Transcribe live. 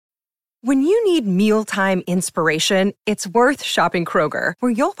When you need mealtime inspiration, it's worth shopping Kroger,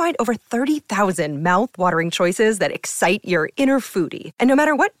 where you'll find over 30,000 mouth-watering choices that excite your inner foodie. And no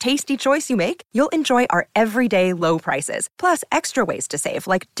matter what tasty choice you make, you'll enjoy our everyday low prices, plus extra ways to save,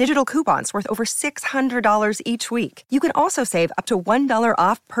 like digital coupons worth over $600 each week. You can also save up to $1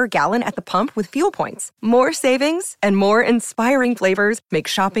 off per gallon at the pump with fuel points. More savings and more inspiring flavors make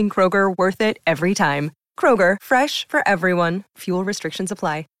shopping Kroger worth it every time. Kroger, fresh for everyone. Fuel restrictions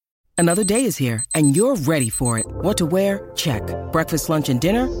apply. Another day is here, and you're ready for it. What to wear? Check. Breakfast, lunch, and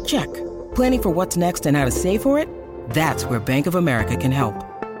dinner? Check. Planning for what's next and how to save for it? That's where Bank of America can help.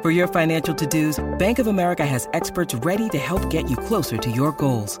 For your financial to-dos, Bank of America has experts ready to help get you closer to your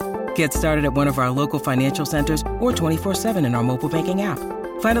goals. Get started at one of our local financial centers or 24/7 in our mobile banking app.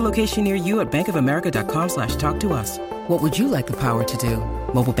 Find a location near you at bankofamerica.com/talktous. What would you like the power to do?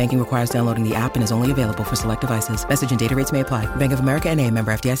 Mobile banking requires downloading the app and is only available for select devices. Message and data rates may apply. Bank of America N.A.,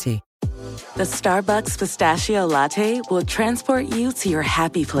 member FDIC. The Starbucks Pistachio Latte will transport you to your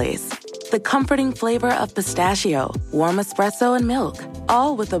happy place. The comforting flavor of pistachio, warm espresso, and milk,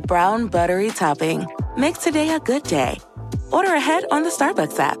 all with a brown buttery topping. Make today a good day. Order ahead on the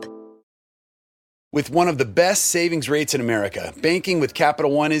Starbucks app. With one of the best savings rates in America, banking with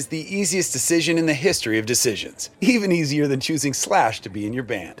Capital One is the easiest decision in the history of decisions. Even easier than choosing Slash to be in your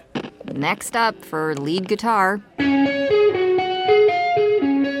band. Next up for lead guitar.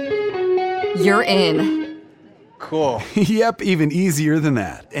 You're in. Cool. Yep, even easier than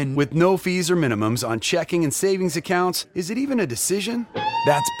that. And with no fees or minimums on checking and savings accounts, is it even a decision?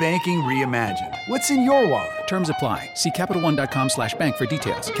 That's banking reimagined. What's in your wallet? Terms apply. See CapitalOne.com/bank for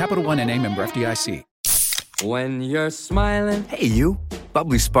details. Capital One N.A., member FDIC. When you're smiling. Hey, you.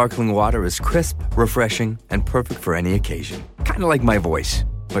 Bubbly sparkling water is crisp, refreshing, and perfect for any occasion. Kind of like my voice,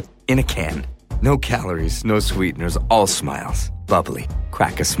 but in a can. No calories, no sweeteners, all smiles. Bubbly.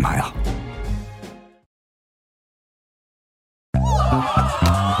 Crack a smile.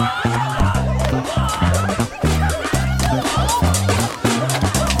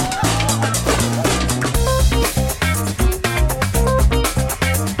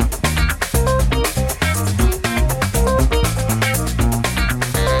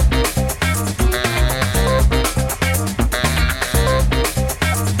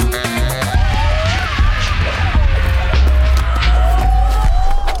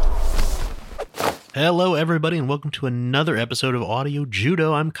 Hello, everybody, and welcome to another episode of Audio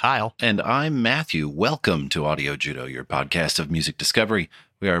Judo. I'm Kyle. And I'm Matthew. Welcome to Audio Judo, your podcast of music discovery.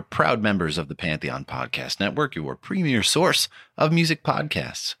 We are proud members of the Pantheon Podcast Network, your premier source of music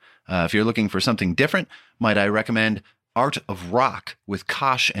podcasts. If you're looking for something different, might I recommend Art of Rock with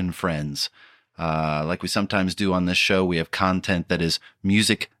Kosh and Friends. Like we sometimes do on this show, we have content that is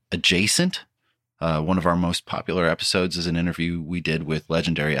music adjacent. One of our most popular episodes is an interview we did with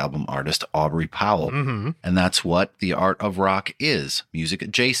legendary album artist Aubrey Powell. Mm-hmm. And that's what the Art of Rock is, music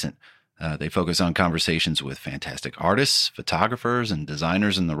adjacent. They focus on conversations with fantastic artists, photographers, and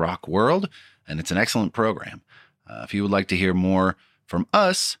designers in the rock world. And it's an excellent program. If you would like to hear more from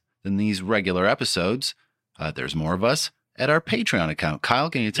us than these regular episodes, there's more of us at our Patreon account. Kyle,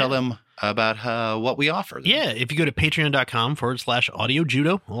 can you tell them about what we offer them? Yeah, if you go to patreon.com/audio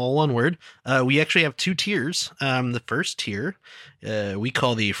judo, all one word, we actually have two tiers. The first tier, we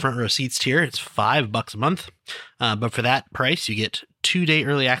call the front row seats tier. It's $5 a month. But for that price, you get 2-day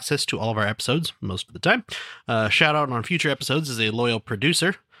early access to all of our episodes most of the time. Shout out on future episodes as a loyal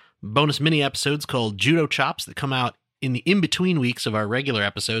producer. Bonus mini episodes called Judo Chops that come out in the in-between weeks of our regular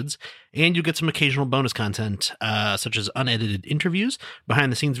episodes, and you'll get some occasional bonus content, such as unedited interviews,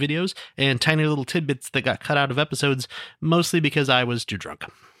 behind-the-scenes videos, and tiny little tidbits that got cut out of episodes, mostly because I was too drunk.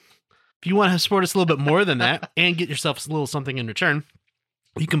 If you want to support us a little bit more than that, and get yourself a little something in return,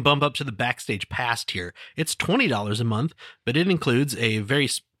 you can bump up to the Backstage Pass tier. It's $20 a month, but it includes a very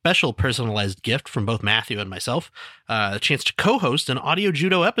special personalized gift from both Matthew and myself, a chance to co-host an Audio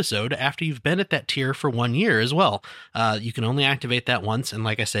Judo episode after you've been at that tier for 1 year as well. You can only activate that once, and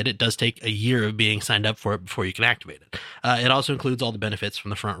like I said, it does take a year of being signed up for it before you can activate it. It also includes all the benefits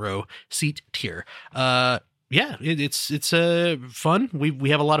from the front row seat tier. Yeah, it's fun. We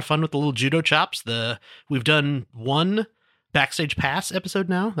have a lot of fun with the little judo chops. We've done one Backstage Pass episode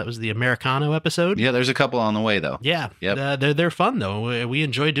now. That was the Americano episode. Yeah, there's a couple on the way, though. Yeah, yep. They're fun, though. We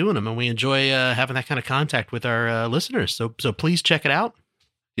enjoy doing them, and we enjoy having that kind of contact with our listeners. So please check it out.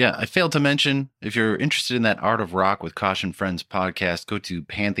 Yeah, I failed to mention, if you're interested in that Art of Rock with Kosh and Friends podcast, go to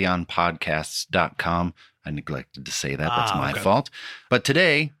pantheonpodcasts.com. I neglected to say that. That's my fault. But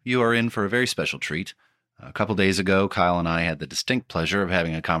today, you are in for a very special treat. A couple days ago, Kyle and I had the distinct pleasure of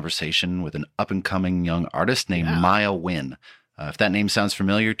having a conversation with an up-and-coming young artist named Maya Win. If that name sounds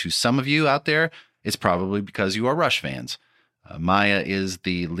familiar to some of you out there, it's probably because you are Rush fans. Maya is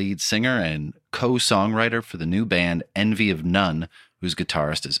the lead singer and co-songwriter for the new band Envy of None, whose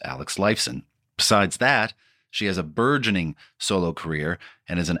guitarist is Alex Lifeson. Besides that, she has a burgeoning solo career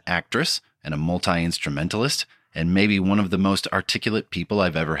and is an actress and a multi-instrumentalist, and maybe one of the most articulate people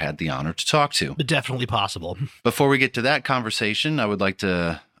I've ever had the honor to talk to. Definitely possible. Before we get to that conversation, I would like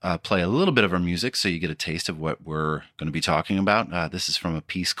to play a little bit of her music so you get a taste of what we're going to be talking about. This is from a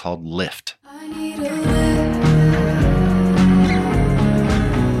piece called Lift. I need a lift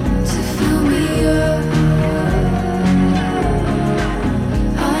to fill me up.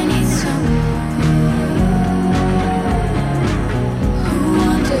 I need someone who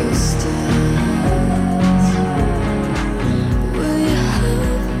understands. Will you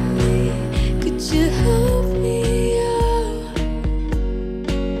help me? Could you help me out?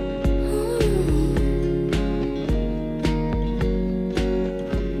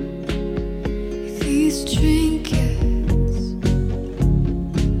 These trinkets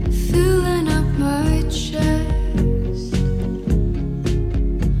filling up my chest.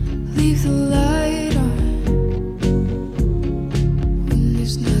 Leave the light on when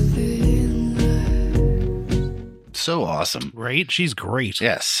there's nothing left. So awesome. Right? She's great.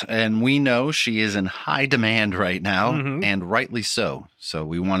 Yes, and we know she is in high demand right now, Mhm. and rightly so. So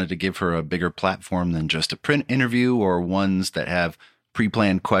we wanted to give her a bigger platform than just a print interview or ones that have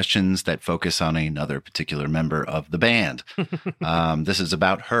pre-planned questions that focus on another particular member of the band. This is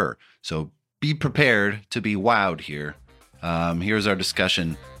about her. So be prepared to be wowed here. Here's our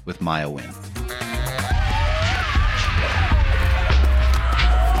discussion with Maya Wynn.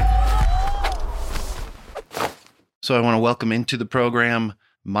 So I want to welcome into the program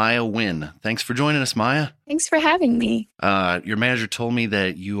Maya Wynn. Thanks for joining us, Maya. Thanks for having me. Your manager told me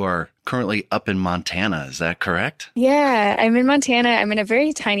that you are currently up in Montana. Is that correct? Yeah, I'm in Montana. I'm in a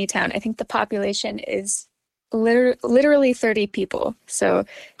very tiny town. I think the population is literally 30 people. So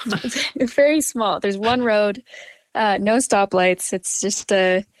it's very small. There's one road, no stoplights. It's just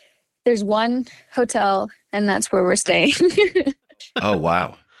there's one hotel, and that's where we're staying. Oh,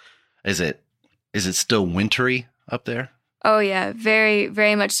 wow. Is it still wintry up there? Oh, yeah, very,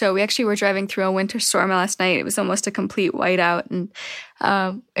 very much so. We actually were driving through a winter storm last night. It was almost a complete whiteout, and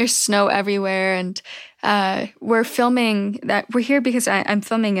there's snow everywhere. And we're filming that. We're here because I'm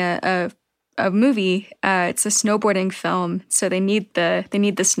filming a movie. It's a snowboarding film, so they need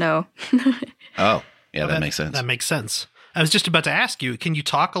the snow. Oh, yeah, that makes sense. That makes sense. I was just about to ask you, can you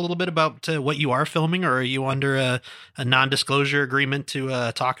talk a little bit about what you are filming, or are you under a non-disclosure agreement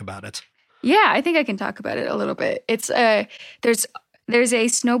to talk about it? Yeah, I think I can talk about it a little bit. It's there's a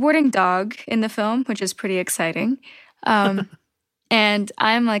snowboarding dog in the film, which is pretty exciting. And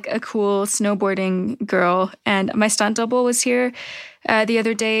I'm like a cool snowboarding girl, and my stunt double was here the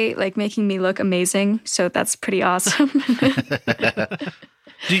other day, like making me look amazing. So that's pretty awesome.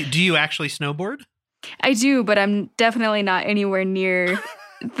 Do you actually snowboard? I do, but I'm definitely not anywhere near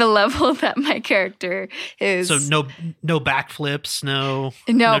the level that my character is. So no backflips, no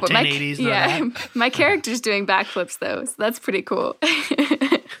but 1080s, my character's doing backflips though, so that's pretty cool.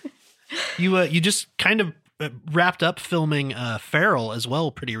 You just kind of wrapped up filming Feral as well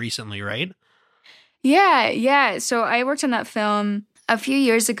pretty recently, right? Yeah. So I worked on that film a few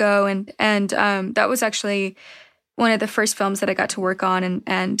years ago, and that was actually one of the first films that I got to work on,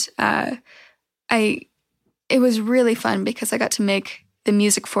 and it was really fun because I got to make the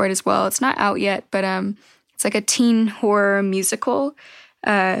music for it as well. It's not out yet, but it's like a teen horror musical.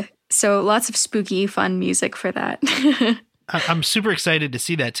 So lots of spooky, fun music for that. I'm super excited to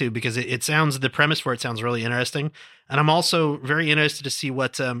see that too, because the premise for it sounds really interesting. And I'm also very interested to see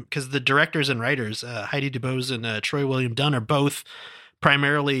what, because the directors and writers, Heidi DuBose and Troy William Dunn, are both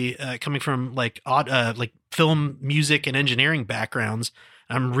primarily coming from like film, music, and engineering backgrounds.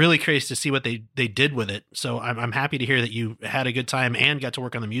 I'm really curious to see what they did with it. So I'm happy to hear that you had a good time and got to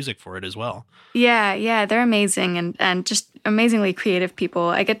work on the music for it as well. Yeah, they're amazing and just amazingly creative people.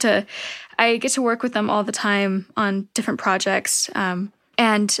 I get to work with them all the time on different projects. Troy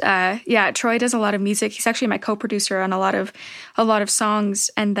does a lot of music. He's actually my co-producer on a lot of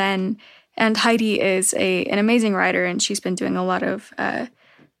songs. And Heidi is an amazing writer, and she's been doing a lot of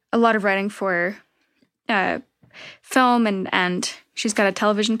writing for film, and she's got a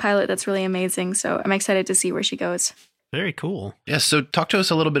television pilot that's really amazing. So I'm excited to see where she goes. Very cool. Yeah. So talk to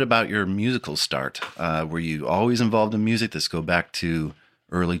us a little bit about your musical start. Were you always involved in music? Does go back to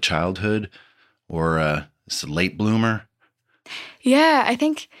early childhood, or is a late bloomer? Yeah, I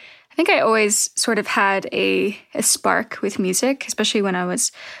think I always sort of had a spark with music, especially when I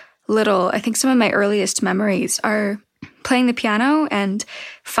was little. I think some of my earliest memories are playing the piano and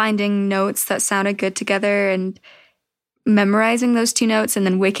finding notes that sounded good together and memorizing those 2 notes, and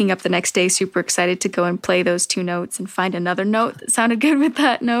then waking up the next day super excited to go and play those 2 notes and find another note that sounded good with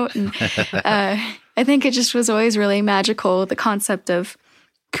that note. And I think it just was always really magical, the concept of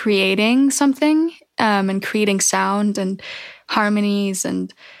creating something and creating sound and harmonies.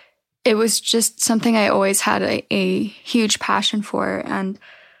 And it was just something I always had a huge passion for. And,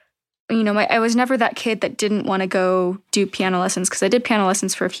 you know, I was never that kid that didn't want to go do piano lessons, because I did piano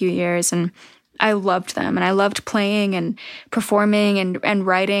lessons for a few years and I loved them. And I loved playing and performing and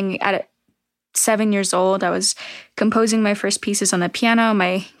writing. At 7 years old, I was composing my first pieces on the piano.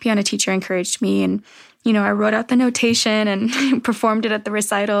 My piano teacher encouraged me, and, you know, I wrote out the notation and performed it at the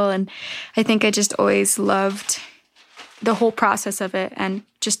recital. And I think I just always loved the whole process of it and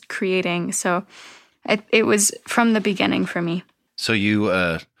just creating. So it was from the beginning for me. So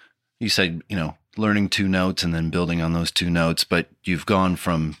you said, you know, learning 2 notes and then building on those 2 notes, but you've gone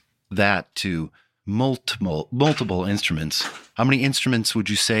from that to multiple instruments. How many instruments would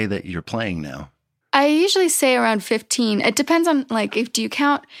you say that you're playing now? I usually say around 15. It depends on, like, if you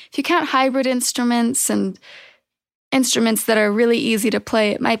count hybrid instruments and instruments that are really easy to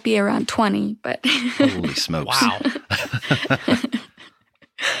play, it might be around 20, but holy smokes. Wow.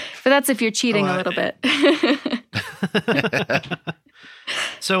 But that's if you're cheating a little bit.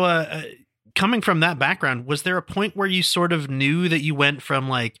 So coming from that background, was there a point where you sort of knew that you went from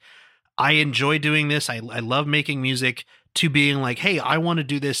like, I enjoy doing this, I love making music, to being like, hey, I want to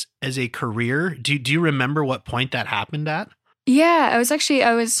do this as a career? Do you remember what point that happened at? Yeah, I was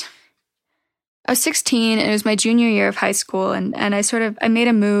 16 and it was my junior year of high school, and I made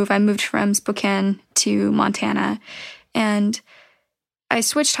a move. I moved from Spokane to Montana, and I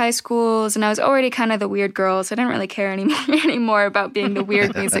switched high schools, and I was already kind of the weird girl, so I didn't really care anymore about being the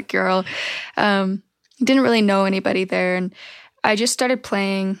weird music girl. Didn't really know anybody there, and I just started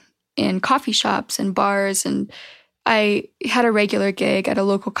playing in coffee shops and bars, and I had a regular gig at a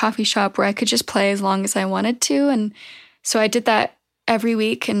local coffee shop where I could just play as long as I wanted to. And so I did that every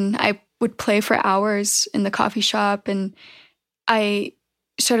week, and I would play for hours in the coffee shop. And I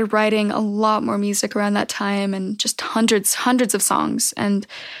started writing a lot more music around that time, and just hundreds of songs. And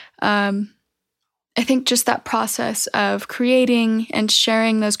I think just that process of creating and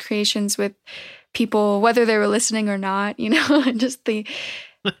sharing those creations with people, whether they were listening or not, you know, and just the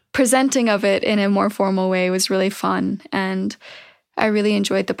presenting of it in a more formal way was really fun. And I really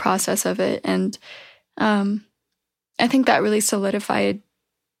enjoyed the process of it. And I think that really solidified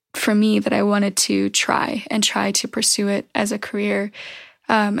for me that I wanted to try to pursue it as a career,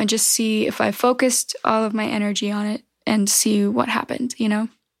 and just see if I focused all of my energy on it and see what happened, you know?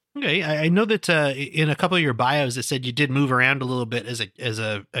 Okay. I know that in a couple of your bios, it said you did move around a little bit as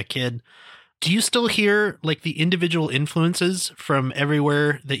a kid. Do you still hear like the individual influences from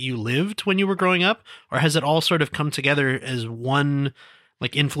everywhere that you lived when you were growing up? Or has it all sort of come together as one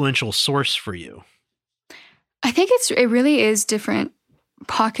like influential source for you? I think it really is different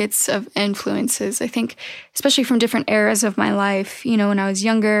pockets of influences. I think especially from different eras of my life. You know, when I was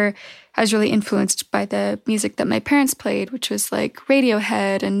younger, I was really influenced by the music that my parents played, which was like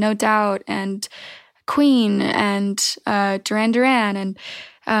Radiohead and No Doubt and Queen and Duran Duran.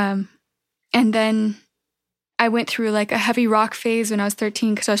 And then I went through like a heavy rock phase when I was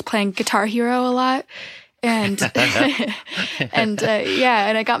 13 because I was playing Guitar Hero a lot. And and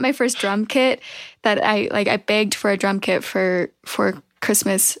I got my first drum kit that I begged for a drum kit for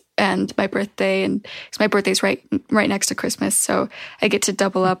Christmas and my birthday, and because my birthday's right next to Christmas, so I get to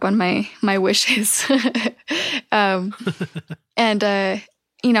double up on my wishes.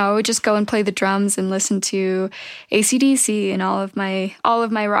 You know, I would just go and play the drums and listen to AC/DC and all of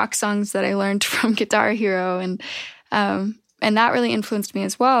my rock songs that I learned from Guitar Hero, and that really influenced me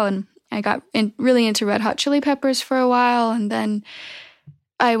as well. And I got really into Red Hot Chili Peppers for a while, and then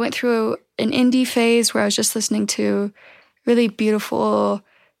I went through an indie phase where I was just listening to really beautiful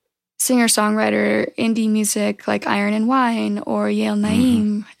singer-songwriter indie music like Iron and Wine or Yael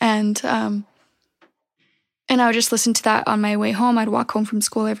Naim, and I would just listen to that on my way home. I'd walk home from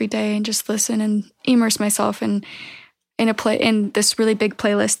school every day and just listen and immerse myself in this really big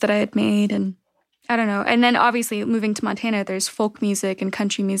playlist that I had made. And I don't know. And then obviously moving to Montana, there's folk music and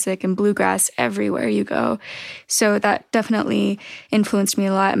country music and bluegrass everywhere you go. So that definitely influenced me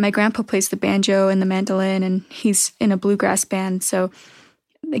a lot. My grandpa plays the banjo and the mandolin, and he's in a bluegrass band. So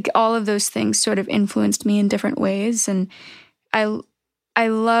like all of those things sort of influenced me in different ways. And I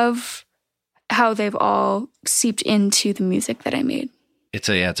love how they've all seeped into the music that I made. It's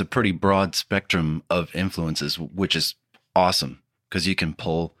a pretty broad spectrum of influences, which is awesome because you can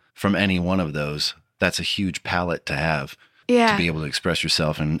pull from any one of those that's a huge palette to have. Yeah. To be able to express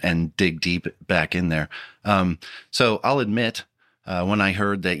yourself and dig deep back in there. So I'll admit, when I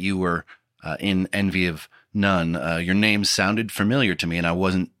heard that you were in Envy of None, your name sounded familiar to me, and I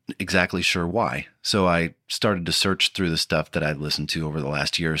wasn't exactly sure why. So I started to search through the stuff that I'd listened to over the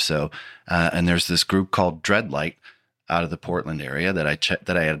last year or so, and there's this group called Dreadlight out of the Portland area that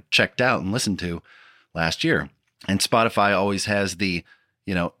I had checked out and listened to last year. And Spotify always has the,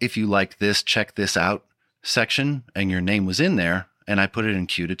 if you like this, check this out section, and your name was in there, and I put it in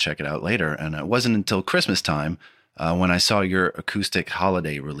queue to check it out later. And it wasn't until Christmas time when I saw your acoustic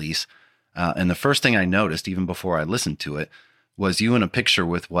holiday release, and the first thing I noticed, even before I listened to it, was you in a picture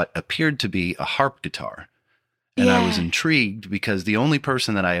with what appeared to be a harp guitar. And I was intrigued because the only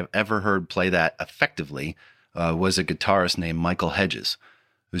person that I have ever heard play that effectively was a guitarist named Michael Hedges,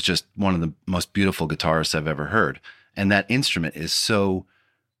 who's just one of the most beautiful guitarists I've ever heard. And that instrument is so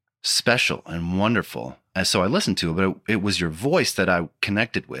special and wonderful. And so I listened to it, but it was your voice that I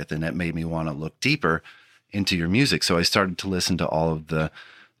connected with, and that made me want to look deeper into your music. So I started to listen to all of the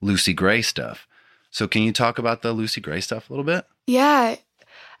Lucy Gray stuff. So can you talk about the Lucy Gray stuff a little bit? Yeah.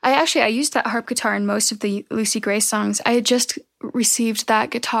 I used that harp guitar in most of the Lucy Gray songs. I had just received that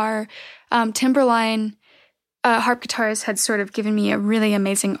guitar. Timberline harp guitars had sort of given me a really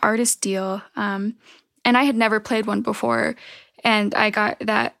amazing artist deal. And I had never played one before. And I got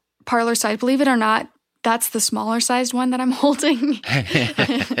that parlor size. Believe it or not, that's the smaller sized one that I'm holding.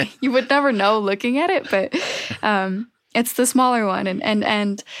 You would never know looking at it, but it's the smaller one.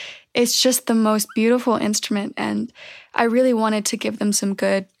 And it's just the most beautiful instrument. And I really wanted to give them some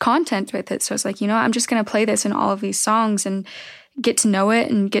good content with it. So it's like, I'm just going to play this in all of these songs and get to know it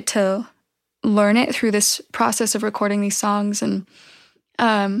and get to learn it through this process of recording these songs. And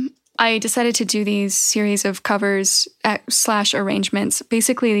I decided to do these series of covers / arrangements.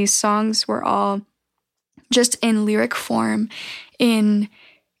 Basically, these songs were all just in lyric form in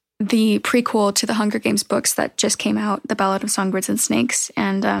the prequel to the Hunger Games books that just came out, The Ballad of Songbirds and Snakes.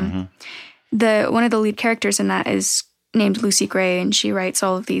 And one of the lead characters in that is named Lucy Gray, and she writes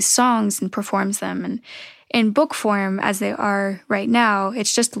all of these songs and performs them. And in book form, as they are right now,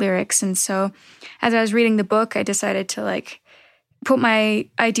 it's just lyrics. And so as I was reading the book, I decided to put my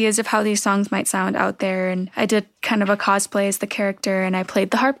ideas of how these songs might sound out there. And I did kind of a cosplay as the character, and I played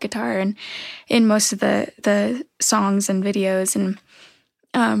the harp guitar and in most of the songs and videos. And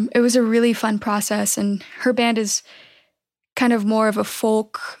it was a really fun process. And her band is kind of more of a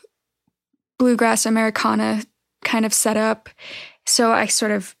folk, bluegrass, Americana kind of setup. So I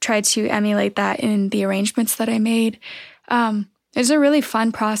sort of tried to emulate that in the arrangements that I made. It was a really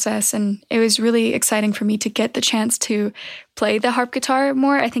fun process, and it was really exciting for me to get the chance to play the harp guitar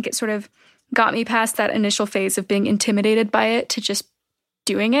more. I think it sort of got me past that initial phase of being intimidated by it to just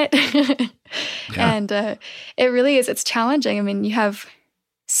doing it. Yeah. And it really is. It's challenging. I mean, you have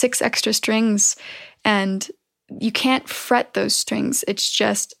 6 extra strings, and you can't fret those strings. It's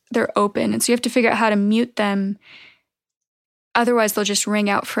just they're open. And so you have to figure out how to mute them. Otherwise, they'll just ring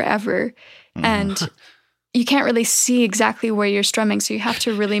out forever. And you can't really see exactly where you're strumming, so you have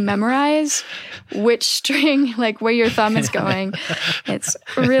to really memorize which string, where your thumb is going. It's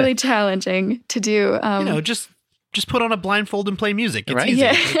really challenging to do. Just put on a blindfold and play music. It's right? easy.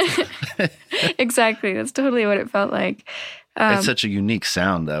 Yeah. Exactly. That's totally what it felt like. It's such a unique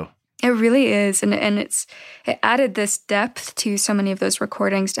sound, though. It really is. And it added this depth to so many of those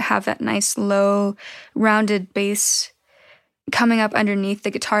recordings to have that nice, low, rounded bass coming up underneath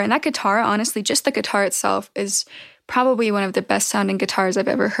the guitar. And that guitar, honestly, just the guitar itself is probably one of the best sounding guitars I've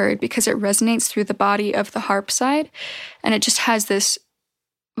ever heard, because it resonates through the body of the harp side. And it just has this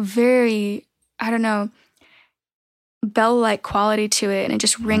very, bell-like quality to it. And it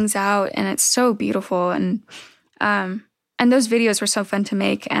just rings out, and it's so beautiful. And those videos were so fun to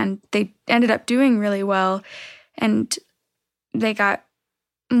make, and they ended up doing really well. And they got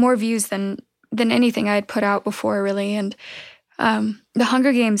more views than anything I had put out before, really. And the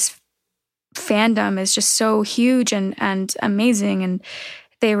Hunger Games fandom is just so huge and amazing. And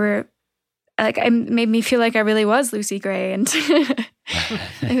they were it made me feel like I really was Lucy Gray. And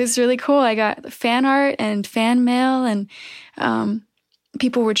it was really cool. I got fan art and fan mail, and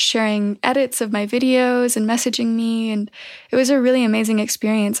people were sharing edits of my videos and messaging me. And it was a really amazing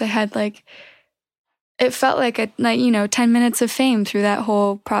experience. I had it felt like 10 minutes of fame through that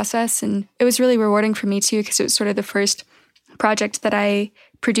whole process. And it was really rewarding for me too, because it was sort of the first project that I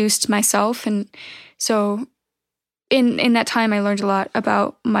produced myself. And so in that time, I learned a lot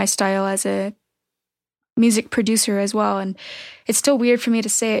about my style as a music producer as well. And it's still weird for me to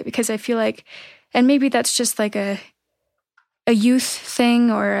say it, because I feel like, and maybe that's just a youth thing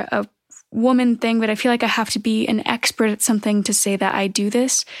or woman thing, but I feel like I have to be an expert at something to say that I do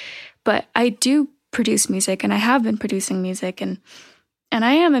this. But I do produce music, and I have been producing music, and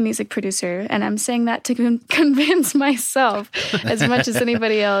I am a music producer, and I'm saying that to convince myself as much as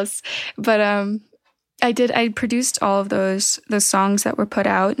anybody else. But I produced all of those songs that were put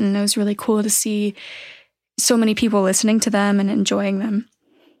out, and it was really cool to see so many people listening to them and enjoying them.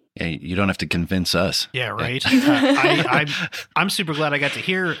 Yeah, you don't have to convince us. Yeah, right. I'm super glad I got to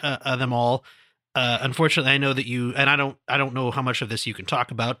hear them all. Unfortunately, I know that you, and I don't know how much of this you can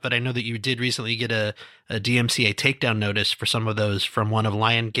talk about, but I know that you did recently get a DMCA takedown notice for some of those from one of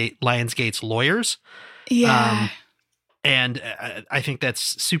Lionsgate's lawyers. Yeah. And I think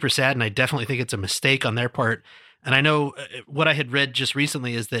that's super sad, and I definitely think it's a mistake on their part. And I know what I had read just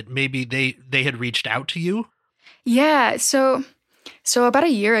recently is that maybe they had reached out to you. Yeah. So about a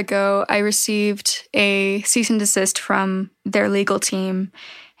year ago, I received a cease and desist from their legal team.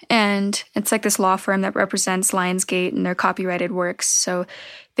 And it's like this law firm that represents Lionsgate and their copyrighted works. So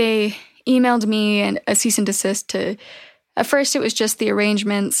they emailed me a cease and desist to, at first it was just the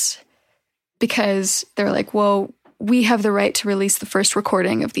arrangements, because they're like, well, we have the right to release the first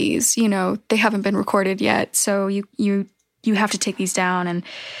recording of these. You know, they haven't been recorded yet, so you have to take these down.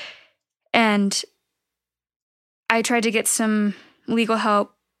 And I tried to get some legal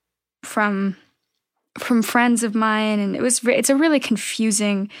help from friends of mine, and it's a really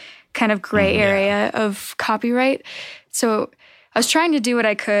confusing kind of gray area of copyright. So I was trying to do what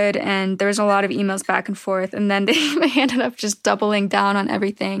I could, and there was a lot of emails back and forth, and then they ended up just doubling down on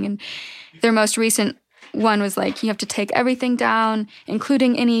everything. And their most recent one was like, you have to take everything down,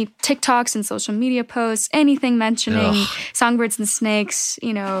 including any TikToks and social media posts, anything mentioning Songbirds and Snakes,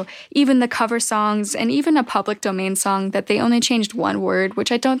 you know, even the cover songs, and even a public domain song that they only changed one word,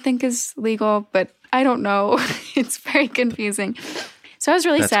 which I don't think is legal, but I don't know. It's very confusing. So I was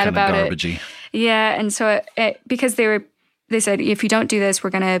really sad about garbagey. it. Yeah, and so because they said, if you don't do this, we're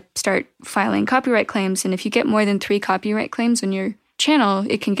going to start filing copyright claims, and if you get more than 3 copyright claims on your channel,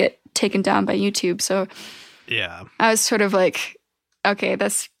 it can get taken down by YouTube. So yeah, I was sort of like, okay,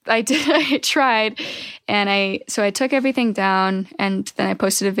 I tried. And I took everything down, and then I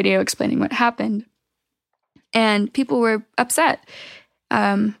posted a video explaining what happened, and people were upset.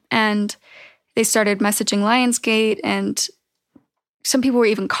 And they started messaging Lionsgate, and some people were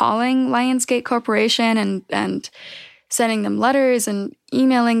even calling Lionsgate Corporation and sending them letters and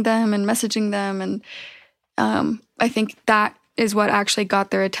emailing them and messaging them. And I think that is what actually got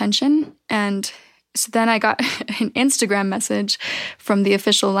their attention. And so then I got an Instagram message from the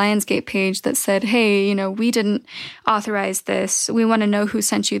official Lionsgate page that said, hey, you know, we didn't authorize this. We want to know who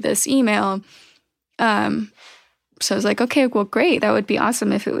sent you this email. So I was like, okay, well, great. That would be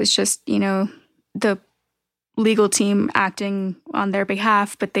awesome if it was just, you know, the legal team acting on their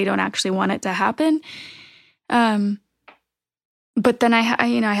behalf, but they don't actually want it to happen. But then I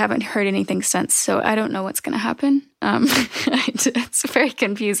haven't heard anything since, so I don't know what's going to happen. It's very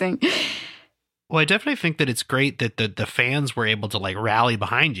confusing. Well, I definitely think that it's great that the fans were able to like rally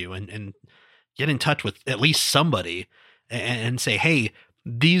behind you and get in touch with at least somebody and say, hey,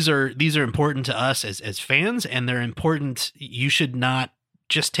 these are important to us as fans, and they're important. You should not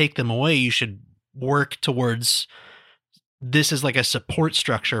just take them away. You should work towards this as like a support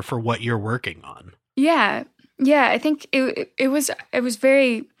structure for what you're working on. Yeah. Yeah. I think it was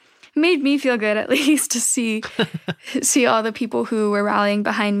very, made me feel good at least to see all the people who were rallying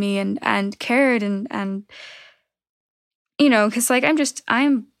behind me and cared and you know, cause like I'm just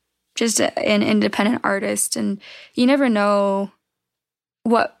an independent artist, and you never know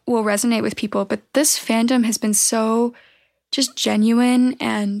what will resonate with people. But this fandom has been so just genuine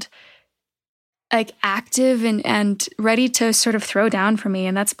and like active and ready to sort of throw down for me.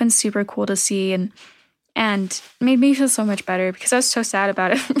 And that's been super cool to see and made me feel so much better because I was so sad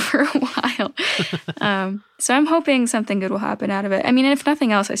about it for a while. So I'm hoping something good will happen out of it. I mean, if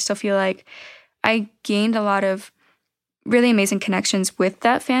nothing else, I still feel like I gained a lot of really amazing connections with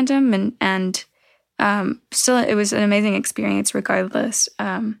that fandom and still it was an amazing experience regardless.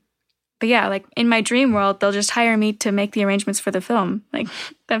 But yeah, like in my dream world, they'll just hire me to make the arrangements for the film. Like,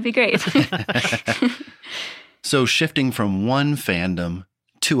 that'd be great. So shifting from one fandom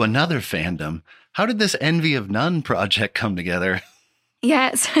to another fandom, how did this Envy of None project come together?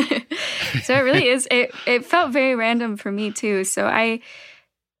 Yes. So it really is. It felt very random for me too. So I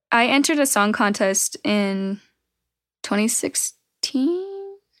entered a song contest in 2016.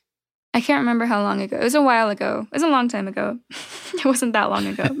 I can't remember how long ago. It was a while ago. It was a long time ago. It wasn't that long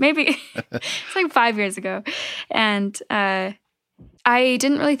ago. Maybe it's like 5 years ago. And I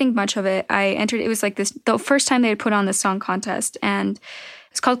didn't really think much of it. I entered, it was like the first time they had put on the song contest. And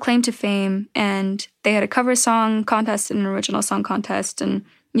It's called Claim to Fame, and they had a cover song contest and an original song contest, and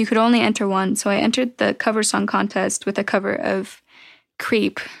you could only enter one. So I entered the cover song contest with a cover of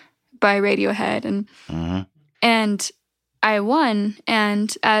Creep by Radiohead, and I won.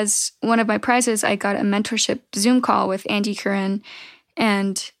 And as one of my prizes, I got a mentorship Zoom call with Andy Curran,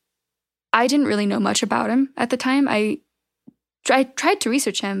 and I didn't really know much about him at the time. I tried to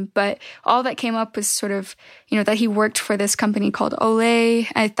research him, but all that came up was sort of, that he worked for this company called Olé.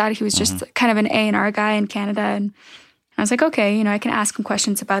 I thought he was just kind of an A&R guy in Canada. And I was like, okay, I can ask him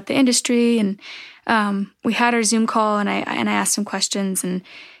questions about the industry. And we had our Zoom call, and I asked him questions. And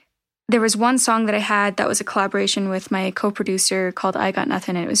there was one song that I had that was a collaboration with my co-producer called I Got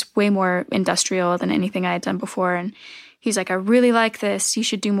Nothing. And it was way more industrial than anything I had done before. And he's like, I really like this. You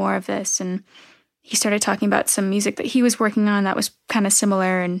should do more of this. And he started talking about some music that he was working on that was kind of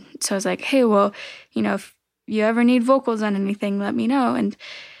similar. And so I was like, hey, well, if you ever need vocals on anything, let me know. And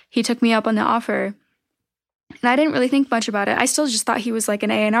he took me up on the offer. And I didn't really think much about it. I still just thought he was like an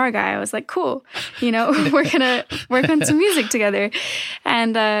A&R guy. I was like, cool, we're going to work on some music together.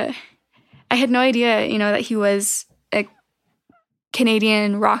 And I had no idea, that he was a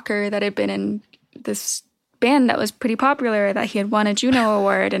Canadian rocker that had been in this band that was pretty popular, that he had won a Juno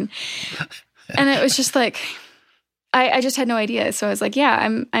Award. And it was just like, I just had no idea. So I was like, yeah,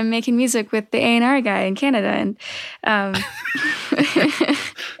 I'm making music with the A&R guy in Canada. And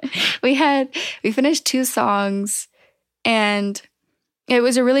we finished 2 songs, and it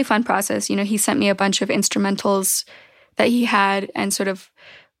was a really fun process. He sent me a bunch of instrumentals that he had, and sort of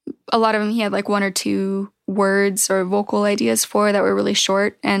a lot of them he had like 1 or 2 words or vocal ideas for that were really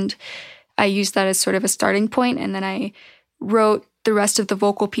short. And I used that as sort of a starting point. And then I wrote the rest of the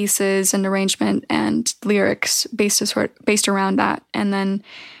vocal pieces and arrangement and lyrics based around that. And then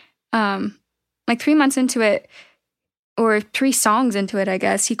 3 months into it, or 3 songs into it, I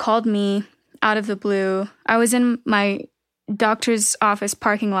guess, he called me out of the blue. I was in my doctor's office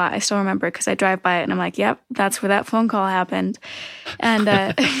parking lot. I still remember, because I drive by it and I'm like, yep, that's where that phone call happened.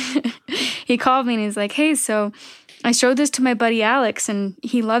 And he called me and he's like, hey, so I showed this to my buddy Alex, and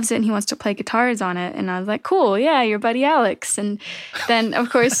he loves it, and he wants to play guitars on it. And I was like, cool, yeah, your buddy Alex. And then, of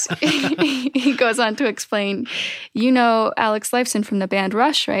course, he goes on to explain, Alex Lifeson from the band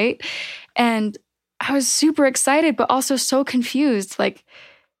Rush, right? And I was super excited, but also so confused. Like,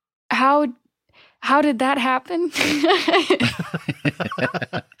 how did that happen?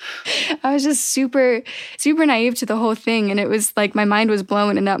 I was just super, super naive to the whole thing. And it was like my mind was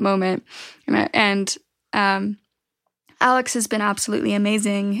blown in that moment. And Alex has been absolutely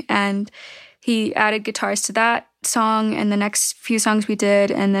amazing, and he added guitars to that song and the next few songs we did,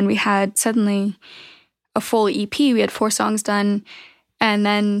 and then we had suddenly a full EP. We had 4 songs done, and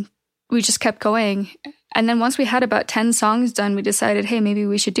then we just kept going. And then once we had about 10 songs done, we decided, hey, maybe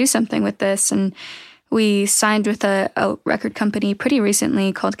we should do something with this. And we signed with a record company pretty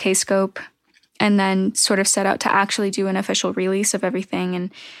recently called K-Scope, and then sort of set out to actually do an official release of everything. And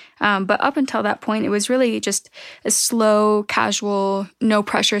but up until that point, it was really just a slow, casual, no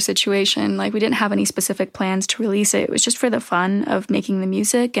pressure situation. Like, we didn't have any specific plans to release it. It was just for the fun of making the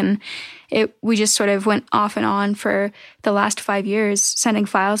music. And we just sort of went off and on for the last 5 years, sending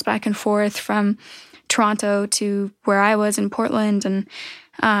files back and forth from Toronto to where I was in Portland. And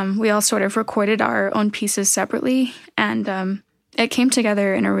we all sort of recorded our own pieces separately. And it came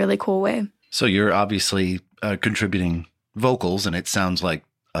together in a really cool way. So you're obviously contributing vocals, and it sounds like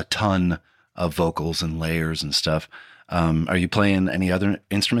a ton of vocals and layers and stuff. Are you playing any other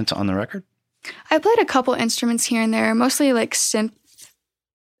instruments on the record? I played a couple instruments here and there, mostly like synth.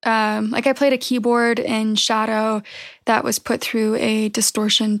 Like, I played a keyboard in Shadow that was put through a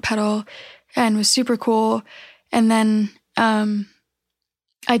distortion pedal and was super cool. And then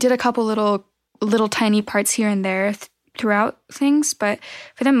I did a couple little tiny parts here and there throughout things. But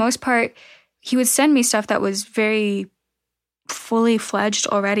for the most part, he would send me stuff that was very fully fledged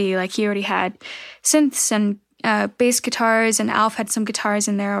already. Like, he already had synths and bass guitars, and Alf had some guitars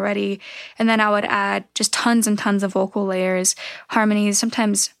in there already. And then I would add just tons and tons of vocal layers, harmonies,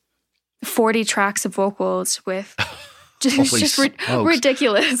 sometimes 40 tracks of vocals with just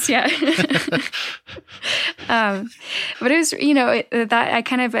ridiculous. Yeah. But it was, that I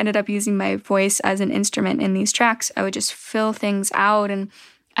kind of ended up using my voice as an instrument in these tracks. I would just fill things out, and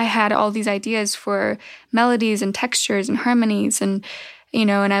I had all these ideas for melodies and textures and harmonies, and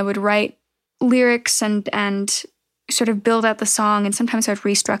and I would write lyrics and sort of build out the song. And sometimes I would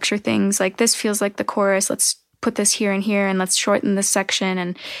restructure things, like, this feels like the chorus, let's put this here and here, and let's shorten this section,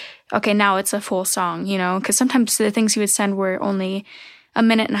 and okay, now it's a full song, because sometimes the things he would send were only a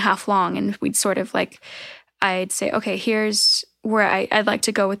minute and a half long, and we'd sort of like, I'd say, okay, here's where I'd like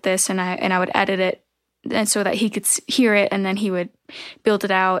to go with this, and I would edit it, and so that he could hear it, and then he would build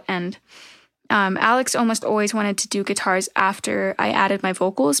it out. And Alex almost always wanted to do guitars after I added my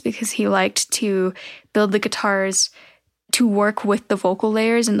vocals, because he liked to build the guitars to work with the vocal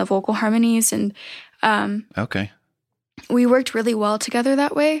layers and the vocal harmonies. And okay, we worked really well together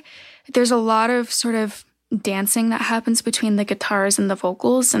that way. There's a lot of sort of dancing that happens between the guitars and the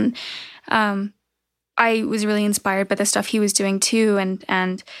vocals, and I was really inspired by the stuff he was doing too.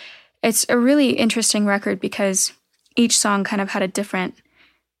 And it's a really interesting record because each song kind of had a different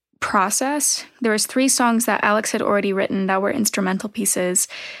process. There was 3 songs that Alex had already written that were instrumental pieces,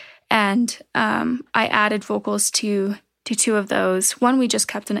 and I added vocals to 2 of those. One we just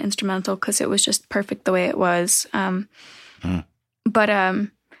kept an instrumental because it was just perfect the way it was. But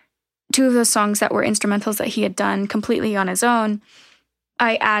 2 of those songs that were instrumentals that he had done completely on his own,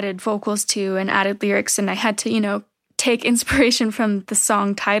 I added vocals to and added lyrics, and I had to, take inspiration from the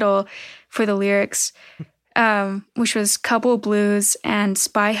song title for the lyrics, which was Cowboy Blues and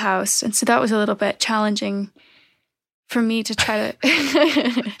Spy House. And so that was a little bit challenging for me to try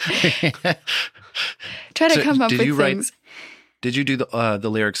to come up with things. Did you do the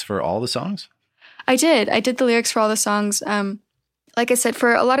lyrics for all the songs? I did. I did the lyrics for all the songs. Like I said,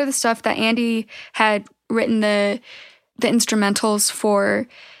 for a lot of the stuff that Andy had written the instrumentals for,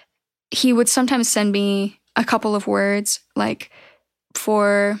 he would sometimes send me a couple of words. Like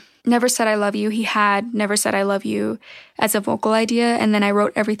for Never Said I Love You, he had Never Said I Love You as a vocal idea, and then I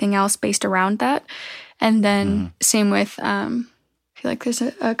wrote everything else based around that. And then same with, I feel like there's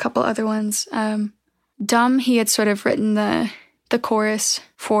a couple other ones. Dumb, he had sort of written the chorus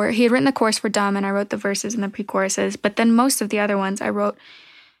for, he had written the chorus for Dumb, and I wrote the verses and the pre-choruses. But then most of the other ones I wrote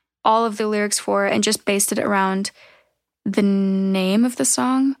all of the lyrics for and just based it around the name of the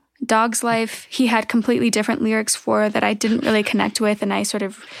song. Dog's Life, he had completely different lyrics for that I didn't really connect with, and I sort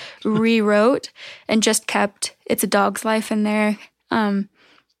of rewrote and just kept It's a Dog's Life in there.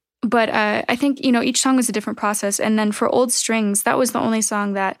 But I think, each song was a different process. And then for Old Strings, that was the only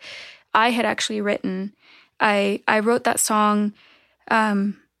song that I had actually written. I wrote that song.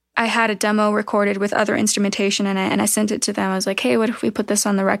 I had a demo recorded with other instrumentation in it, and I sent it to them. I was like, hey, what if we put this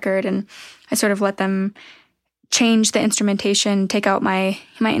on the record? And I sort of let them change the instrumentation, take out my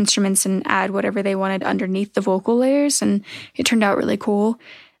instruments, and add whatever they wanted underneath the vocal layers. And it turned out really cool.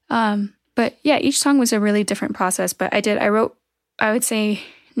 But yeah, each song was a really different process. But I wrote, I would say,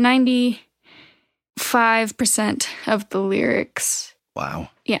 95% of the lyrics. Wow.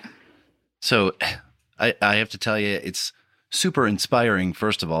 Yeah. So I have to tell you, it's super inspiring,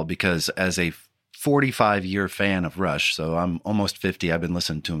 first of all, because as a 45-year fan of Rush, so I'm almost 50, I've been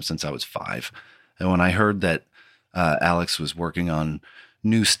listening to him since I was 5. And when I heard that Alex was working on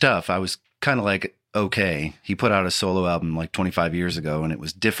new stuff, I was kind of like, okay, he put out a solo album like 25 years ago, and it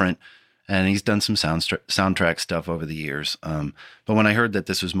was different. And he's done some soundtrack stuff over the years. But when I heard that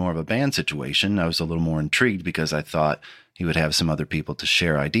this was more of a band situation, I was a little more intrigued because I thought he would have some other people to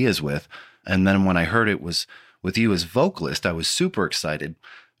share ideas with. And then when I heard it was with you as vocalist, I was super excited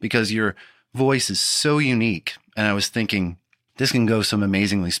because your voice is so unique. And I was thinking, this can go some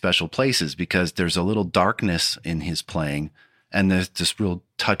amazingly special places because there's a little darkness in his playing, and there's this real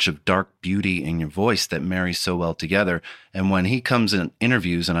touch of dark beauty in your voice that marries so well together. And when he comes in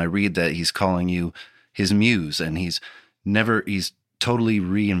interviews and I read that he's calling you his muse, and he's totally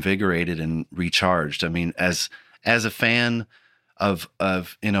reinvigorated and recharged. I mean, as a fan of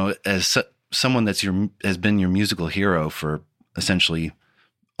as someone has been your musical hero for essentially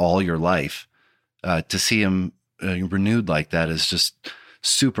all your life, to see him renewed like that is just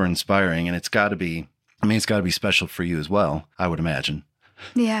super inspiring, and it's got to be special for you as well, I would imagine.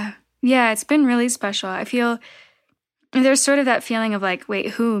 Yeah, it's been really special. I feel there's sort of that feeling of like, wait,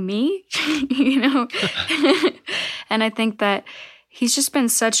 who, me? And I think that he's just been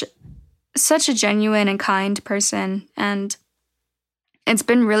such a genuine and kind person, and it's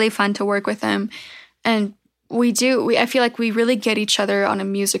been really fun to work with him. And I feel like we really get each other on a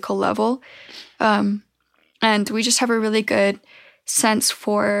musical level. And we just have a really good sense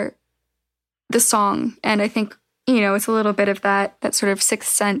for the song. And I think, it's a little bit of that sort of sixth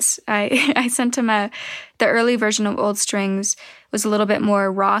sense. I sent him the early version of Old Strings was a little bit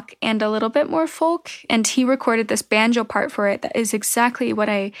more rock and a little bit more folk. And he recorded this banjo part for it that is exactly what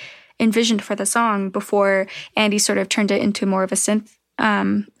I envisioned for the song before Andy sort of turned it into more of a synth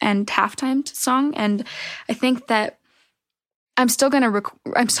and half-timed song. And I think that I'm still gonna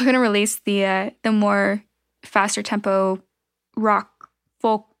release the more faster tempo rock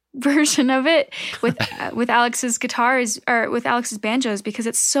folk version of it with Alex's guitars or with Alex's banjos because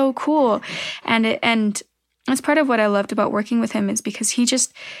it's so cool, and that's part of what I loved about working with him, is because he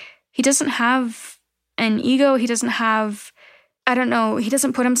doesn't have an ego. He doesn't have, I don't know, he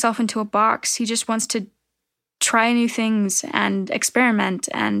doesn't put himself into a box. He just wants to try new things and experiment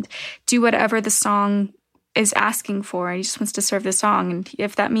and do whatever the song is asking for. He just wants to serve the song. And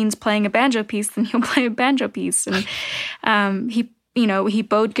if that means playing a banjo piece, then he'll play a banjo piece. And he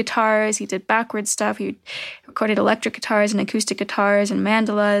bowed guitars, he did backwards stuff, he recorded electric guitars and acoustic guitars and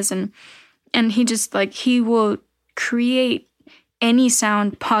mandolas, and he just he will create any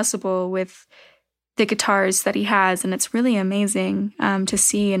sound possible with the guitars that he has, and it's really amazing to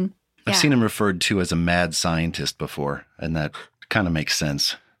see. And I've seen him referred to as a mad scientist before, and that kind of makes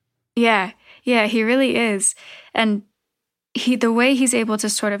sense. Yeah, he really is. And the way he's able to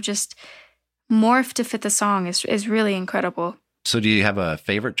sort of just morph to fit the song is really incredible. So do you have a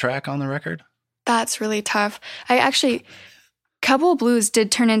favorite track on the record? That's really tough. Cowboy Blues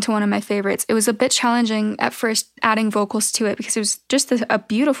did turn into one of my favorites. It was a bit challenging at first adding vocals to it because it was just a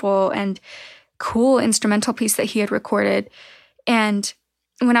beautiful and cool instrumental piece that he had recorded. And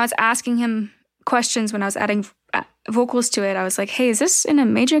when I was asking him questions, when I was adding vocals to it, I was like, hey, is this in a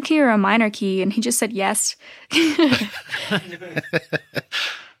major key or a minor key? And he just said yes.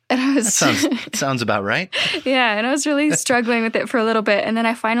 And I was sounds about right. Yeah, and I was really struggling with it for a little bit, and then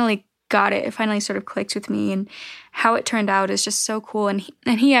I finally got it. It finally sort of clicked with me, and how it turned out is just so cool. And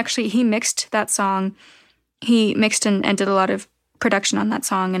he mixed that song. He mixed and did a lot of production on that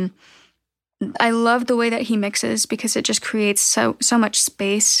song, and I love the way that he mixes because it just creates so much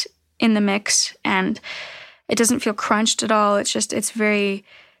space in the mix, and it doesn't feel crunched at all.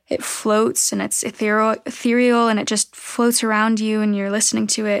 It floats and it's ethereal, and it just floats around you and you're listening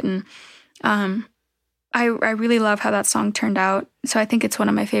to it. And I really love how that song turned out. So I think it's one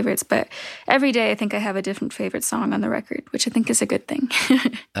of my favorites. But every day I think I have a different favorite song on the record, which I think is a good thing.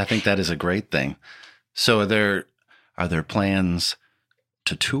 I think that is a great thing. So are there plans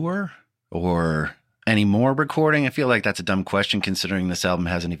to tour or any more recording? I feel like that's a dumb question considering this album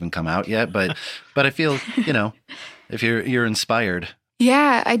hasn't even come out yet. But I feel, if you're inspired.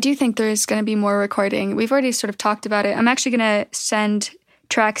 Yeah, I do think there's going to be more recording. We've already sort of talked about it. I'm actually going to send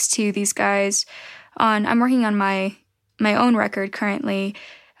tracks to these guys I'm working on my own record currently.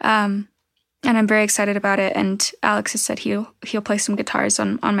 And I'm very excited about it. And Alex has said he'll play some guitars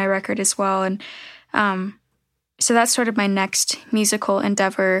on my record as well. And so that's sort of my next musical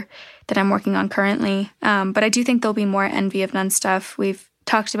endeavor that I'm working on currently. But I do think there'll be more Envy of None stuff. We've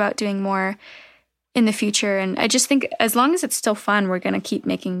talked about doing more in the future. And I just think as long as it's still fun, we're going to keep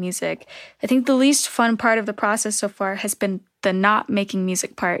making music. I think the least fun part of the process so far has been the not making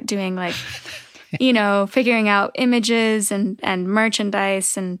music part, doing figuring out images and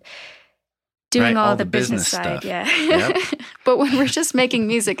merchandise and doing all the business side. Stuff. Yeah. Yep. But when we're just making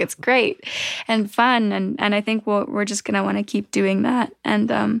music, it's great and fun. And I think we're just going to want to keep doing that.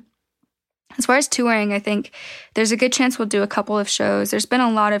 And as far as touring, I think there's a good chance we'll do a couple of shows. There's been a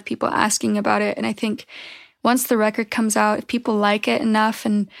lot of people asking about it. And I think once the record comes out, if people like it enough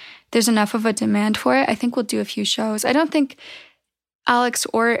and there's enough of a demand for it, I think we'll do a few shows. I don't think Alex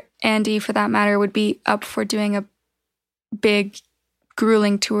or Andy, for that matter, would be up for doing a big,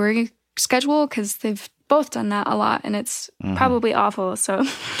 grueling touring schedule because they've both done that a lot, and it's probably awful. So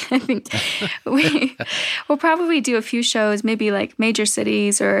I think we'll probably do a few shows, maybe like major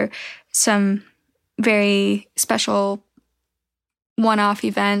cities or some very special one-off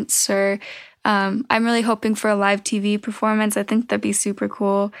events. Or I'm really hoping for a live TV performance. I think that'd be super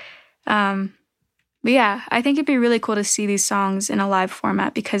cool. But yeah, I think it'd be really cool to see these songs in a live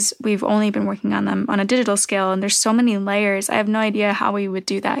format because we've only been working on them on a digital scale, and there's so many layers. I have no idea how we would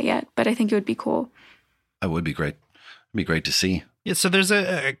do that yet, but I think it would be cool. That would be great. It'd be great to see. Yeah, so there's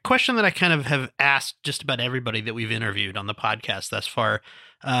a question that I kind of have asked just about everybody that we've interviewed on the podcast thus far,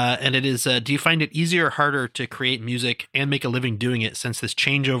 and it is, do you find it easier or harder to create music and make a living doing it since this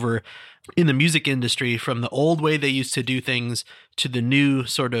changeover in the music industry from the old way they used to do things to the new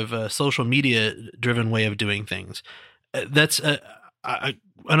sort of social media driven way of doing things? That's an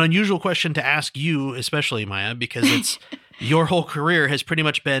unusual question to ask you, especially Maya, because it's your whole career has pretty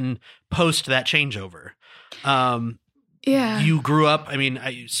much been post that changeover. Yeah. You grew up, I mean,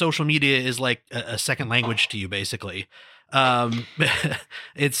 social media is like a second language to you, basically.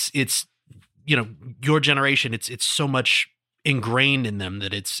 It's, your generation, it's so much ingrained in them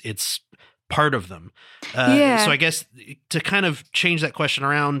that it's part of them. So I guess to kind of change that question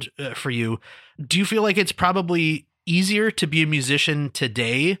around for you, do you feel like it's probably easier to be a musician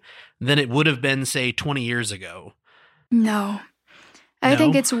today than it would have been, say, 20 years ago? No. I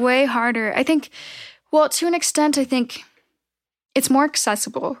think it's way harder. I think, well, to an extent, I think it's more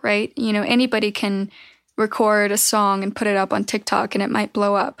accessible, right? Anybody can record a song and put it up on TikTok and it might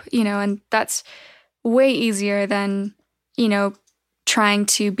blow up, and that's way easier than, trying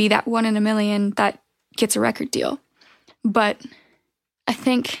to be that 1 in a million that gets a record deal. But I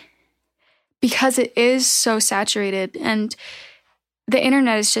think because it is so saturated and the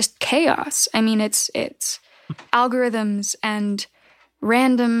internet is just chaos. I mean, it's algorithms and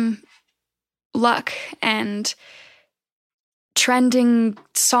random luck and trending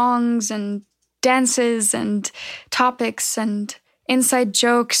songs and dances and topics and inside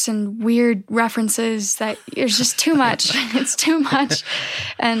jokes and weird references that there's just too much. It's too much.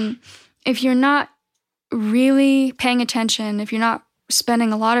 And if you're not really paying attention, if you're not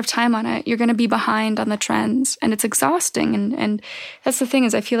spending a lot of time on it, you're going to be behind on the trends, and it's exhausting. And that's the thing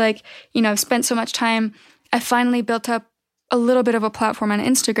is I feel like, I've spent so much time. I finally built up a little bit of a platform on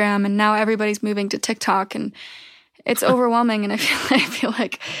Instagram, and now everybody's moving to TikTok, and it's overwhelming. And I feel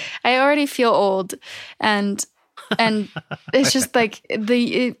like I already feel old, and it's just like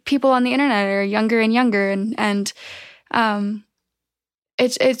the people on the internet are younger and younger, and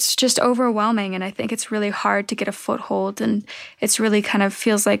it's just overwhelming. And I think it's really hard to get a foothold, and it's really kind of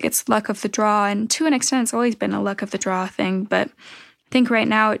feels like it's luck of the draw. And to an extent, it's always been a luck of the draw thing. But I think right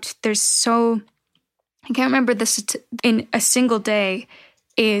now there's so, I can't remember this in a single day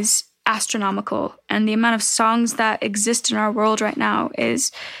is astronomical. And the amount of songs that exist in our world right now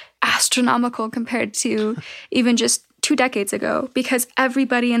is astronomical compared to even just 2 decades ago, because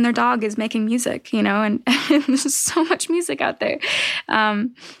everybody and their dog is making music, and there's so much music out there.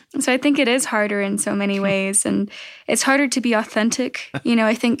 So I think it is harder in so many ways, and it's harder to be authentic.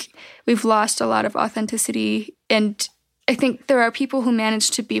 I think we've lost a lot of authenticity, and I think there are people who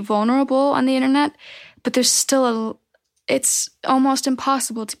manage to be vulnerable on the internet, but there's still it's almost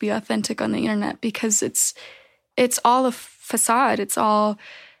impossible to be authentic on the internet because it's all a facade. It's all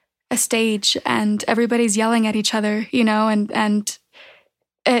a stage, and everybody's yelling at each other, and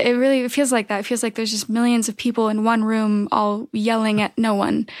it really feels like that. It feels like there's just millions of people in one room all yelling at no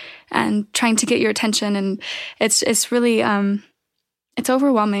one and trying to get your attention. And it's really, it's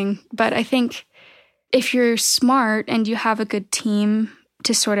overwhelming. But I think if you're smart and you have a good team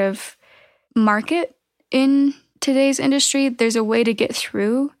to sort of market in today's industry, there's a way to get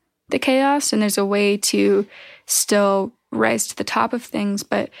through the chaos, and there's a way to still rise to the top of things,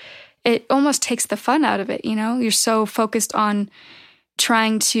 but it almost takes the fun out of it, You're so focused on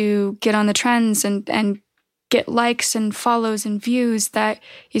trying to get on the trends and get likes and follows and views that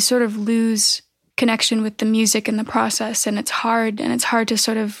you sort of lose connection with the music and the process, and it's hard to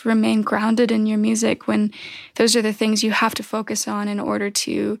sort of remain grounded in your music when those are the things you have to focus on in order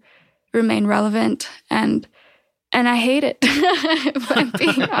to remain relevant. And I hate it, if I'm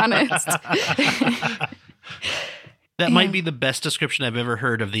being honest. That might be the best description I've ever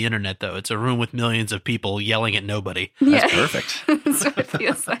heard of the internet, though. It's a room with millions of people yelling at nobody. That's perfect. That's what it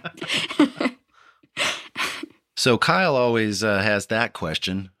feels like. So Kyle always has that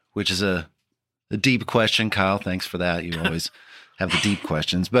question, which is a deep question. Kyle, thanks for that. You always have the deep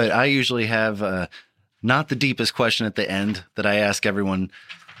questions. But I usually have not the deepest question at the end that I ask everyone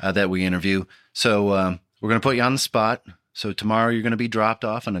that we interview. So we're going to put you on the spot. So tomorrow you're going to be dropped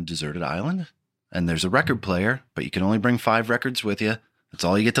off on a deserted island. And there's a record player, but you can only bring 5 records with you. That's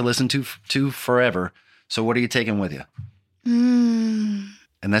all you get to listen to forever. So what are you taking with you?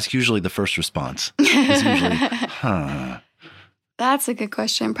 And that's usually the first response. It's usually, That's a good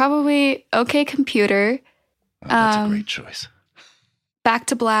question. Probably OK Computer. Oh, that's a great choice. Back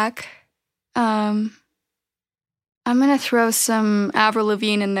to Black. I'm going to throw some Avril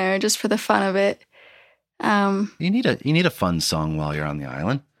Lavigne in there just for the fun of it. You need a fun song while you're on the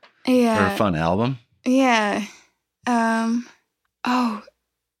island. Yeah. Or a fun album. Yeah. I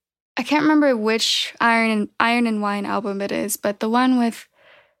can't remember which Iron and Wine album it is, but the one with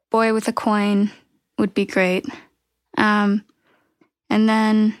Boy with a Coin would be great. And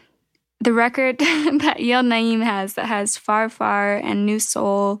then the record that Yael Naim has that has Far Far and New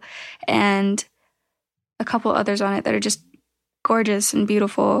Soul and a couple others on it that are just gorgeous and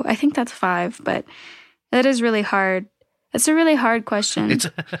beautiful. I think that's 5, but that is really hard. It's a really hard question.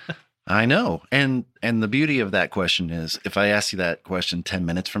 I know. And the beauty of that question is if I ask you that question 10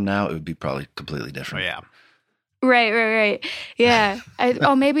 minutes from now, it would be probably completely different. Oh, yeah. Right. Yeah.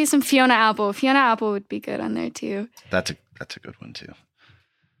 Maybe some Fiona Apple. Fiona Apple would be good on there too. That's a good one too.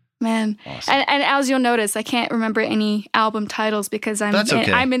 Man. Awesome. And as you'll notice, I can't remember any album titles because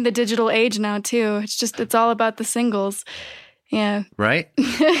I'm in the digital age now too. It's all about the singles. Yeah. Right? Yeah,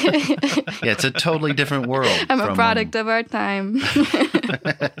 it's a totally different world. I'm a product of our time.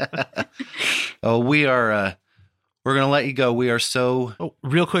 Oh, we are we're going to let you go. We are so... Oh,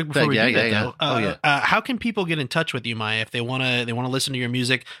 real quick before we do that, though. Yeah. How can people get in touch with you, Maya, if they want to listen to your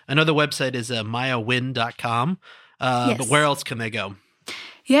music? I know the website is mayawin.com, Yes. but where else can they go?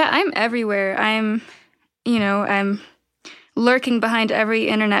 Yeah, I'm everywhere. I'm lurking behind every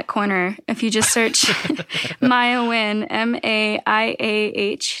internet corner. If you just search Maya Wynne,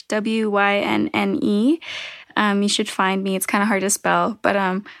 MAIAHWYNNE, you should find me. It's kind of hard to spell. But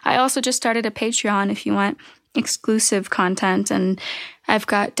I also just started a Patreon if you want exclusive content, and I've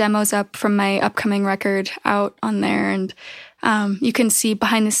got demos up from my upcoming record out on there, and you can see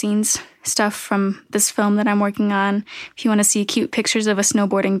behind the scenes stuff from this film that I'm working on. If you want to see cute pictures of a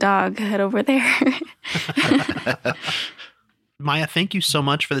snowboarding dog, head over there. Maya, thank you so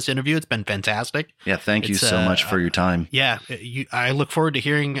much for this interview. It's been fantastic. Yeah, thank you so much for your time. Yeah, I look forward to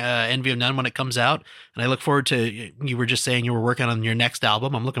hearing Envy of None when it comes out, and I look forward to, you were just saying you were working on your next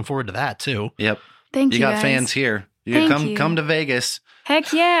album. I'm looking forward to that, too. Yep. Thank you, You got guys. fans here. Come to Vegas.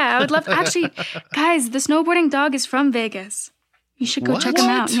 Heck yeah. I would love, actually, guys, the snowboarding dog is from Vegas. You should go check him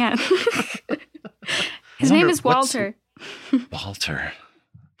out. Yeah. His name is Walter. Walter.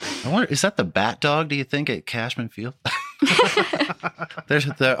 I wonder, is that the Bat Dog, do you think, at Cashman Field?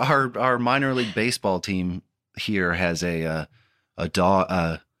 Our minor league baseball team here has a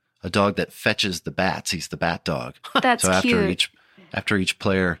dog that fetches the bats. He's the Bat Dog. That's so cute. After each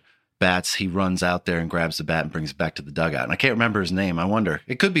player bats, he runs out there and grabs the bat and brings it back to the dugout. And I can't remember his name. I wonder.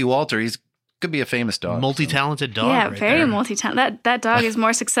 It could be Walter. Could be a famous dog. Multi-talented dog. Yeah, right very there. multi-talented. That dog is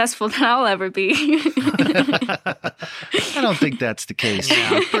more successful than I'll ever be. I don't think that's the case.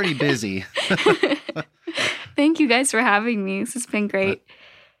 I'm pretty busy. Thank you guys for having me. This has been great.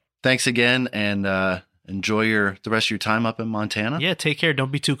 Thanks again, and enjoy the rest of your time up in Montana. Yeah, take care.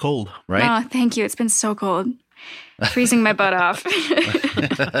 Don't be too cold. Right? Oh, thank you. It's been so cold. Freezing my butt off.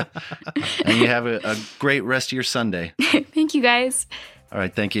 And you have a great rest of your Sunday. Thank you, guys. All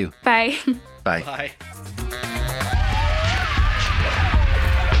right, thank you. Bye. Bye. Bye.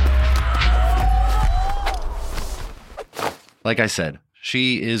 Like I said,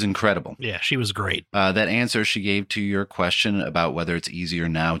 she is incredible. Yeah, she was great. That answer she gave to your question about whether it's easier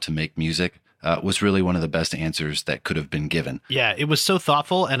now to make music was really one of the best answers that could have been given. Yeah, it was so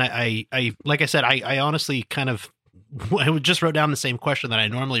thoughtful. And I like I said, I honestly kind of, I just wrote down the same question that I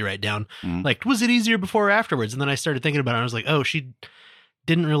normally write down. Like, was it easier before or afterwards? And then I started thinking about it. I was like, oh, she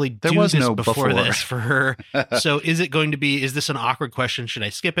didn't really do this before this for her. So is this an awkward question? Should I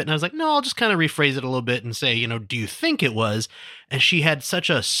skip it? And I was like, no, I'll just kind of rephrase it a little bit and say, do you think it was? And she had such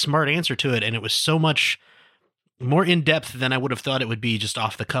a smart answer to it. And it was so much more in depth than I would have thought it would be just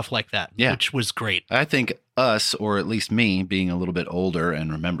off the cuff like that, which was great. I think us, or at least me, being a little bit older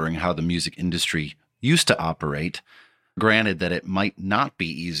and remembering how the music industry used to operate, granted that it might not be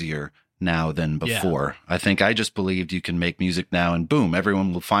easier now than before. Yeah. I think I just believed you can make music now and boom,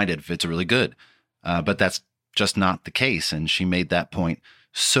 everyone will find it if it's really good. But that's just not the case. And she made that point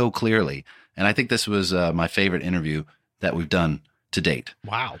so clearly. And I think this was my favorite interview that we've done to date.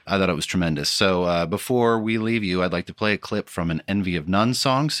 Wow. I thought it was tremendous. So before we leave you, I'd like to play a clip from an Envy of None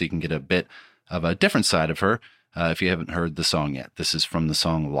song so you can get a bit of a different side of her if you haven't heard the song yet. This is from the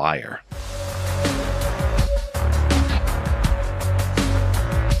song Liar.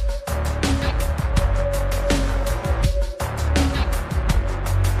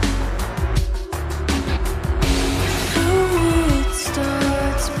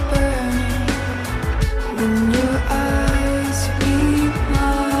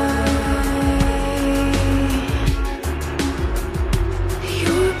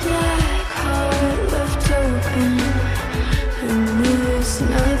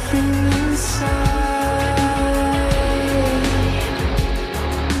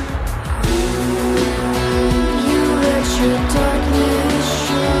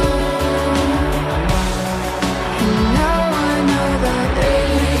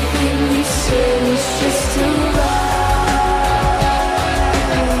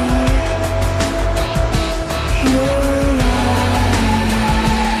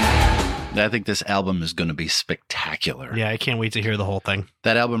 I think this album is going to be spectacular. Yeah, I can't wait to hear the whole thing.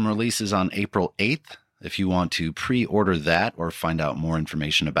 That album releases on April 8th. If you want to pre-order that or find out more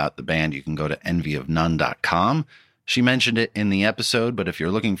information about the band, you can go to envyofnone.com. She mentioned it in the episode, but if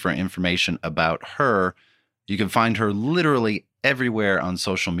you're looking for information about her, you can find her literally everywhere on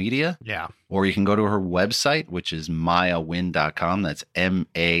social media. Yeah. Or you can go to her website, which is mayawynne.com. That's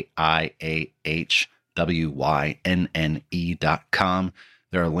MAIAHWYNNE.com.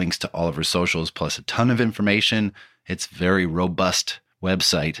 There are links to all of her socials, plus a ton of information. It's a very robust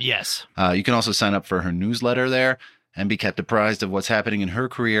website. Yes. You can also sign up for her newsletter there and be kept apprised of what's happening in her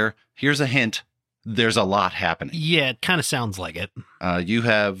career. Here's a hint. there's a lot happening. Yeah, it kind of sounds like it. You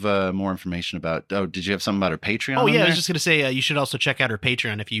have more information about, did you have something about her Patreon? Oh, yeah, I was just going to say, you should also check out her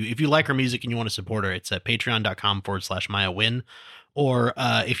Patreon. If you like her music and you want to support her, it's at patreon.com/Maya Win. Or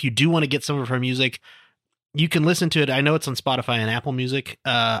if you do want to get some of her music, you can listen to it. I know it's on Spotify and Apple Music.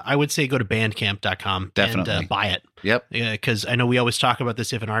 I would say go to bandcamp.com and buy it. Yep. Because I know we always talk about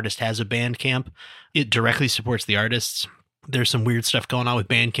this. If an artist has a Bandcamp, it directly supports the artists. There's some weird stuff going on with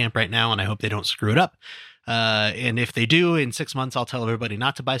Bandcamp right now, and I hope they don't screw it up. And if they do, in 6 months, I'll tell everybody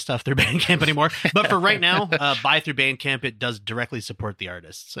not to buy stuff through Bandcamp anymore. But for right now, buy through Bandcamp. It does directly support the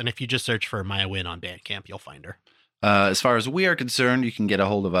artists. And if you just search for Maya Win on Bandcamp, you'll find her. As far as we are concerned, you can get a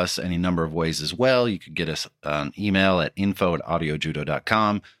hold of us any number of ways as well. You could get us an email at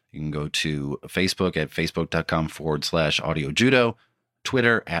info@audiojudo.com. You can go to Facebook at facebook.com/audiojudo,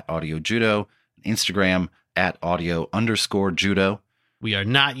 Twitter @audiojudo, Instagram @audio_judo. We are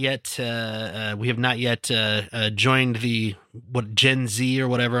not yet, we have not yet joined the Gen Z or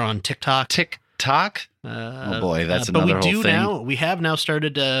whatever on TikTok. TikTok? Oh boy, that's another whole thing. Now, we have now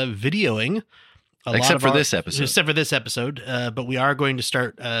started videoing. Except for this episode. But we are going to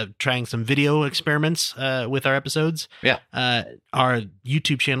start trying some video experiments with our episodes. Yeah. Our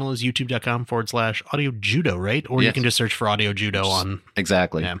YouTube channel is youtube.com/audiojudo, right? Or you can just search for Audio Judo on.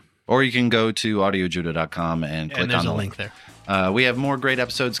 Exactly. Yeah. Or you can go to audiojudo.com and click on the link there. We have more great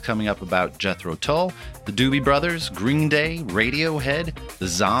episodes coming up about Jethro Tull, the Doobie Brothers, Green Day, Radiohead, the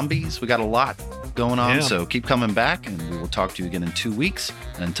Zombies. We got a lot going on, so keep coming back, and we will talk to you again in 2 weeks.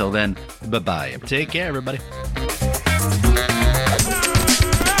 And until then, bye-bye. Take care, everybody.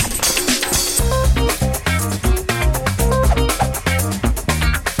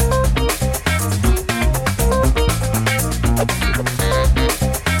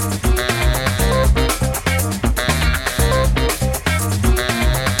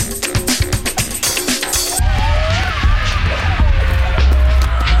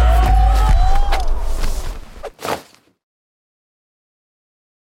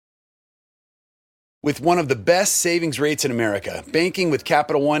 With one of the best savings rates in America, banking with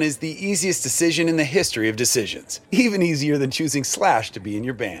Capital One is the easiest decision in the history of decisions. Even easier than choosing Slash to be in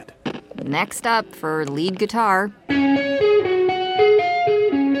your band. Next up for lead guitar.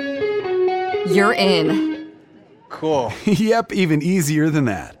 You're in. Cool. Yep, even easier than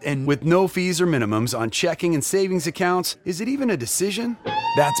that. And with no fees or minimums on checking and savings accounts, is it even a decision?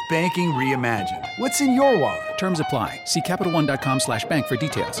 That's banking reimagined. What's in your wallet? Terms apply. See CapitalOne.com/bank for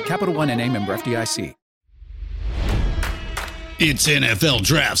details. Capital One NA, member FDIC. It's NFL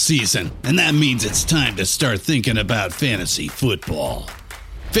draft season, and that means it's time to start thinking about fantasy football.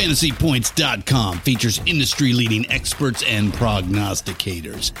 FantasyPoints.com features industry-leading experts and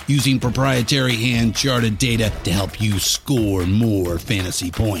prognosticators using proprietary hand-charted data to help you score more fantasy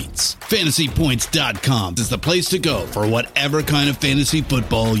points. FantasyPoints.com is the place to go for whatever kind of fantasy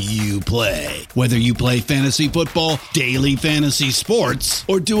football you play. Whether you play fantasy football, daily fantasy sports,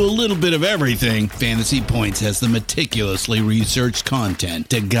 or do a little bit of everything, Fantasy Points has the meticulously researched content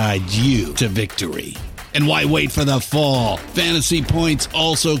to guide you to victory. And why wait for the fall? Fantasy Points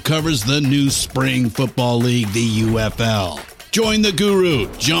also covers the new spring football league, the UFL. Join the guru,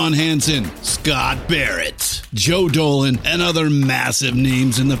 John Hansen, Scott Barrett, Joe Dolan, and other massive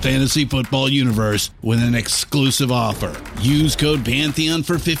names in the fantasy football universe with an exclusive offer. Use code Pantheon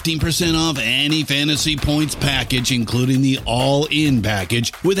for 15% off any Fantasy Points package, including the all-in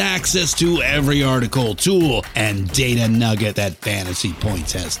package, with access to every article, tool, and data nugget that Fantasy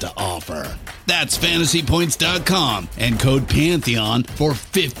Points has to offer. That's FantasyPoints.com and code Pantheon for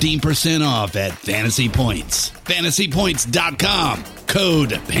 15% off at Fantasy Points. FantasyPoints.com,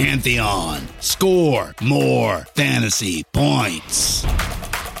 code Pantheon. Score more fantasy points.